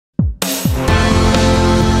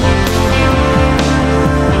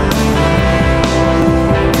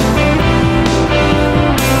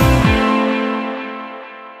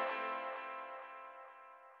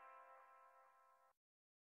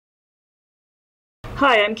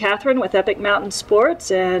Hi, I'm Catherine with Epic Mountain Sports,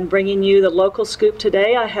 and bringing you the local scoop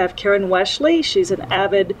today, I have Karen Waeschle. She's an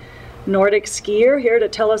avid Nordic skier here to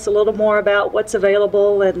tell us a little more about what's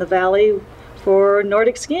available in the valley for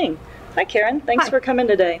Nordic skiing. Hi Karen, thanks for coming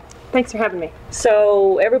today. Thanks for having me.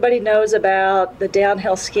 So everybody knows about the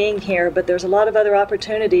downhill skiing here, but there's a lot of other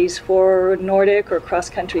opportunities for Nordic or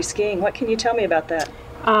cross-country skiing. What can you tell me about that?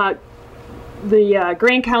 The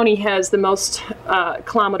Grand County has the most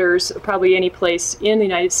kilometers of probably any place in the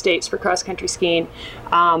United States for cross-country skiing.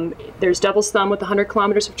 There's Devil's Thumb with 100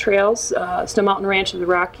 kilometers of trails. Snow Mountain Ranch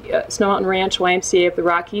YMCA of the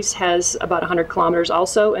Rockies has about 100 kilometers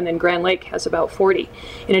also, and then Grand Lake has about 40.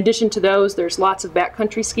 In addition to those, there's lots of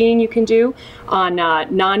backcountry skiing you can do on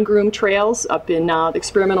non-groomed trails up in the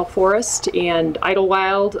Experimental Forest and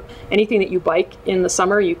Idlewild. Anything that you bike in the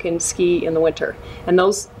summer, you can ski in the winter. And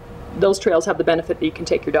those trails have the benefit that you can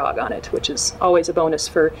take your dog on it, which is always a bonus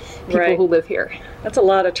for people who live here. That's a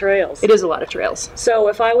lot of trails. It is a lot of trails. So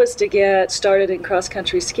if I was to get started in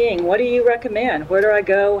cross-country skiing, what do you recommend? Where do I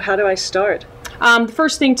go? How do I start? The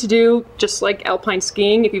first thing to do, just like alpine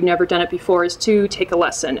skiing, if you've never done it before, is to take a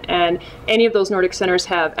lesson. And any of those Nordic centers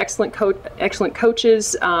have excellent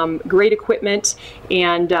coaches, great equipment,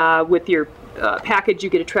 and with your package you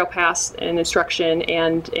get a trail pass and instruction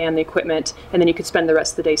and the equipment, and then you can spend the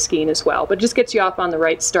rest of the day skiing as well. But it just gets you off on the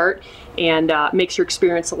right start and makes your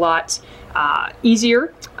experience a lot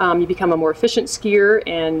easier. You become a more efficient skier,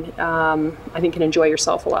 and I think can enjoy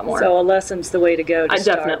yourself a lot more. So a lesson's the way to go to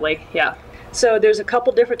start. Definitely, yeah. So there's a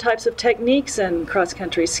couple different types of techniques in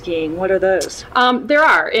cross-country skiing. What are those? There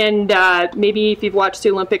are, and maybe if you've watched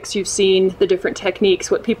the Olympics, you've seen the different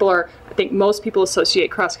techniques. What I think most people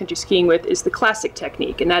associate cross-country skiing with is the classic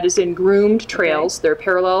technique, and that is in groomed trails. They're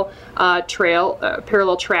parallel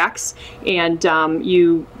tracks, and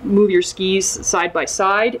you move your skis side by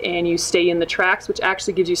side, and you stay in the tracks, which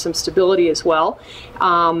actually gives you some stability as well.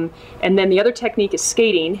 And then the other technique is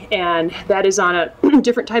skating, and that is on a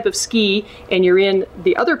different type of ski, and you're in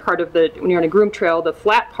the other part of when you're on a groomed trail, the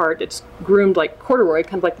flat part, it's groomed like corduroy,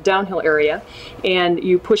 kind of like the downhill area, and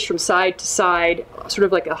you push from side to side, sort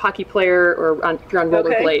of like a hockey player, or if you're on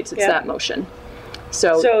rollerblades, it's that motion.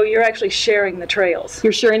 So you're actually sharing the trails.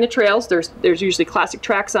 You're sharing the trails. There's usually classic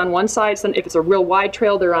tracks on one side. So if it's a real wide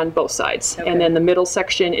trail, they're on both sides. And then the middle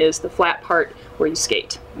section is the flat part where you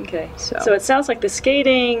skate. Okay. So it sounds like the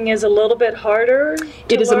skating is a little bit harder to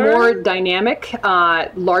It is learn. A more dynamic,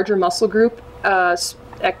 larger muscle group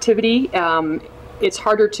activity. It's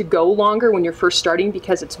harder to go longer when you're first starting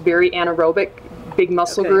because it's very anaerobic, big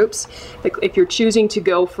muscle groups. If you're choosing to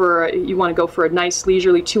go you want to go for a nice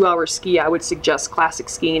leisurely 2-hour ski, I would suggest classic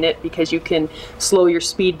skiing it because you can slow your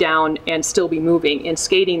speed down and still be moving. In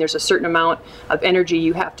skating, there's a certain amount of energy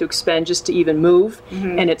you have to expend just to even move,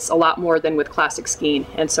 and it's a lot more than with classic skiing,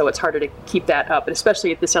 and so it's harder to keep that up, and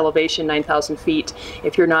especially at this elevation, 9,000 feet.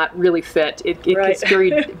 If you're not really fit, it gets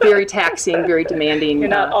very taxing, very demanding. You're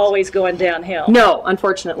not always going downhill. No,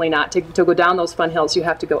 unfortunately not. To go down those fun hills, you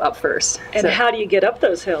have to go up first. And how do you get up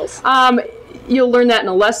those hills? You'll learn that in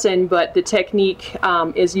a lesson, but the technique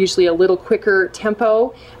is usually a little quicker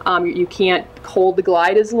tempo. You can't hold the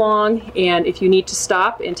glide as long, and if you need to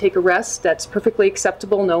stop and take a rest, that's perfectly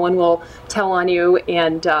acceptable. No one will tell on you,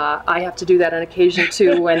 and I have to do that on occasion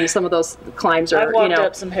too when some of those climbs are, I've walked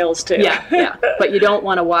up some hills too. Yeah, but you don't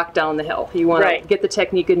want to walk down the hill. You want to get the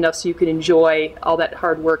technique good enough so you can enjoy all that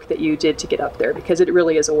hard work that you did to get up there, because it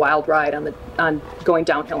really is a wild ride on going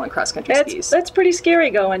downhill on cross-country skis. That's pretty scary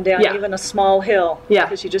going down even a small hill,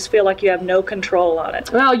 because you just feel like you have no control on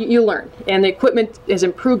it. Well, you learn, and the equipment has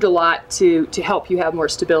improved a lot to help you have more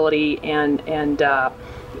stability and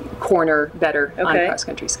corner better on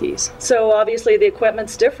cross-country skis. So obviously the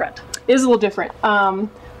equipment's different. It is a little different.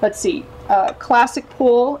 Let's see, classic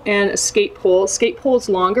pole and a skate pole. Skate pole is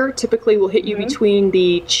longer, typically will hit you between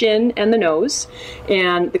the chin and the nose,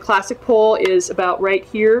 and the classic pole is about right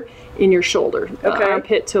here in your shoulder,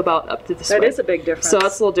 armpit to about up to this way. That is a big difference. So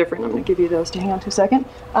that's a little different. I'm going to give you those to hang on to a second.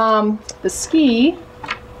 The ski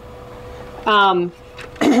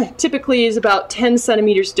typically is about 10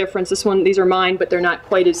 centimeters difference. These are mine, but they're not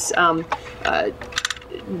quite as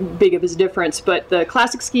big of a difference, but the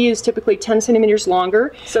classic ski is typically 10 centimeters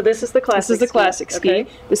longer. So this is the classic ski. This is the classic ski.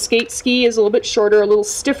 The skate ski is a little bit shorter, a little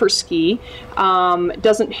stiffer ski.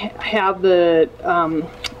 Doesn't have the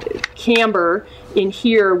camber in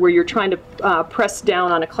here where you're trying to press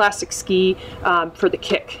down on a classic ski for the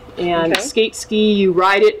kick. And skate ski, you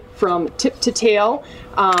ride it from tip to tail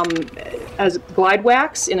as glide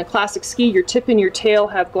wax. In a classic ski, your tip and your tail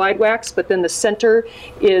have glide wax, but then the center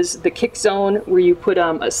is the kick zone where you put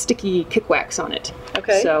a sticky kick wax on it.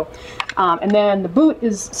 Okay. So And then the boot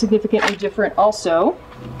is significantly different also.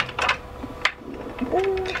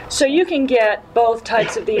 So you can get both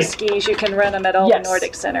types of these skis. You can rent them at all the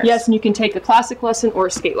Nordic centers. Yes, and you can take a classic lesson or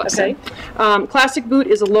a skate lesson. Okay. Classic boot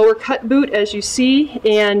is a lower cut boot, as you see,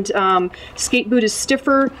 and skate boot is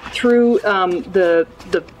stiffer through the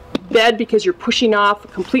bed because you're pushing off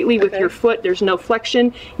completely with your foot. There's no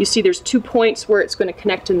flexion. You see there's 2 points where it's going to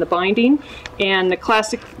connect in the binding, and the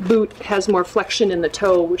classic boot has more flexion in the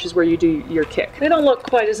toe, which is where you do your kick. They don't look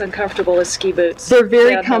quite as uncomfortable as ski boots. They're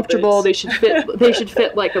very comfortable. They should fit. They should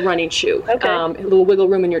fit like a running shoe. Okay. A little wiggle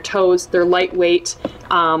room in your toes. They're lightweight.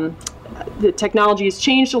 The technology has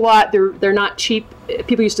changed a lot. They're not cheap.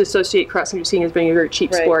 People used to associate cross-country skiing as being a very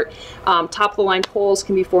cheap sport. Top-of-the-line poles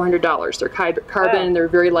can be $400. They're carbon. They're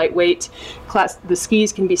very lightweight. The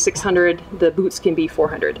skis can be $600. The boots can be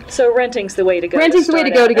 $400. So renting's the way to go. Renting's the way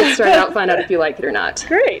to go to get started out. Find out if you like it or not.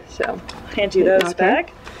 Great. So hand you those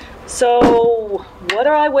back. So what do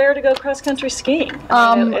I wear to go cross-country skiing?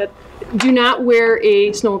 Do not wear a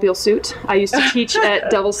snowmobile suit. I used to teach at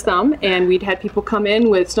Devil's Thumb, and we'd had people come in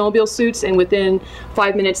with snowmobile suits, and within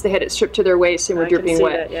 5 minutes they had it stripped to their waist and were dripping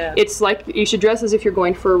wet. That, yeah. It's like you should dress as if you're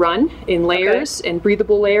going for a run in layers and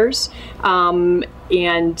breathable layers.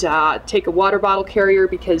 And take a water bottle carrier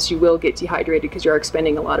because you will get dehydrated because you are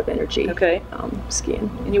expending a lot of energy skiing.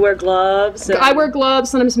 And you wear gloves? I wear gloves,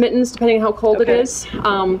 sometimes mittens, depending on how cold it is.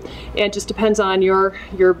 It just depends on your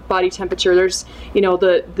body temperature. There's,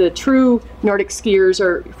 the true Nordic skiers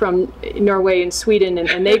are from Norway and Sweden,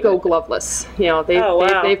 and they go gloveless.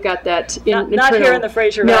 They've got that. Not here in the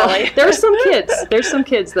Fraser Valley. There's some kids. There's some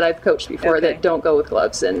kids that I've coached before that don't go with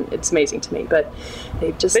gloves, and it's amazing to me. But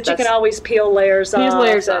they just. But you can always peel layers off. Use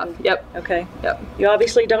layers off. Yep. Okay. Yep. You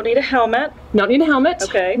obviously don't need a helmet. Don't need a helmet.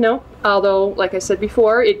 Okay. No. Although, like I said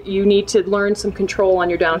before, you need to learn some control on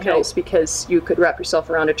your downhills because you could wrap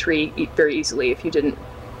yourself around a tree very easily if you didn't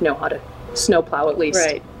know how to snowplow at least.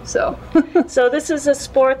 Right. So. So this is a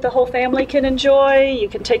sport the whole family can enjoy. You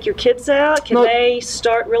can take your kids out. Can they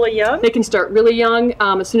start really young? They can start really young.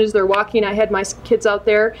 As soon as they're walking, I had my kids out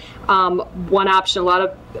there. One option a lot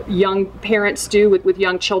of young parents do with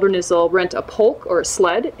young children is they'll rent a polk or a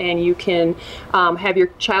sled, and you can have your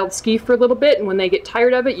child ski for a little bit, and when they get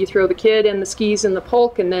tired of it, you throw the kid and the skis in the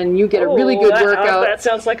polk, and then you get a really good workout. That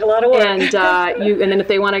sounds like a lot of work. And and then if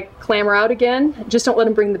they want to clamber out again, just don't let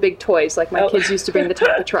them bring the big toys like my kids used to bring the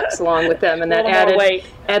top of trucks along with them, and that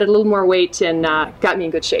added a little more weight and got me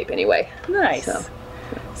in good shape anyway. Nice.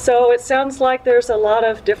 So it sounds like there's a lot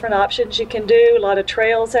of different options you can do, a lot of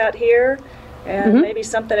trails out here, and maybe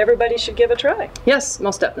something everybody should give a try. Yes,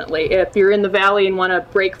 most definitely. If you're in the valley and want to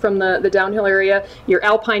break from the downhill area, your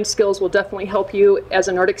alpine skills will definitely help you as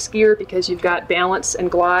a Nordic skier because you've got balance and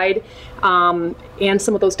glide, and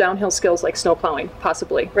some of those downhill skills like snow plowing,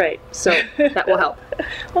 possibly. Right. So that will help.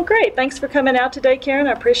 Well, great. Thanks for coming out today, Karen.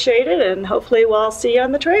 I appreciate it, and hopefully we'll see you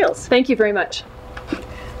on the trails. Thank you very much.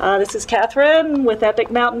 This is Catherine with Epic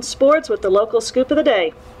Mountain Sports with the local scoop of the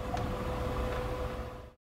day.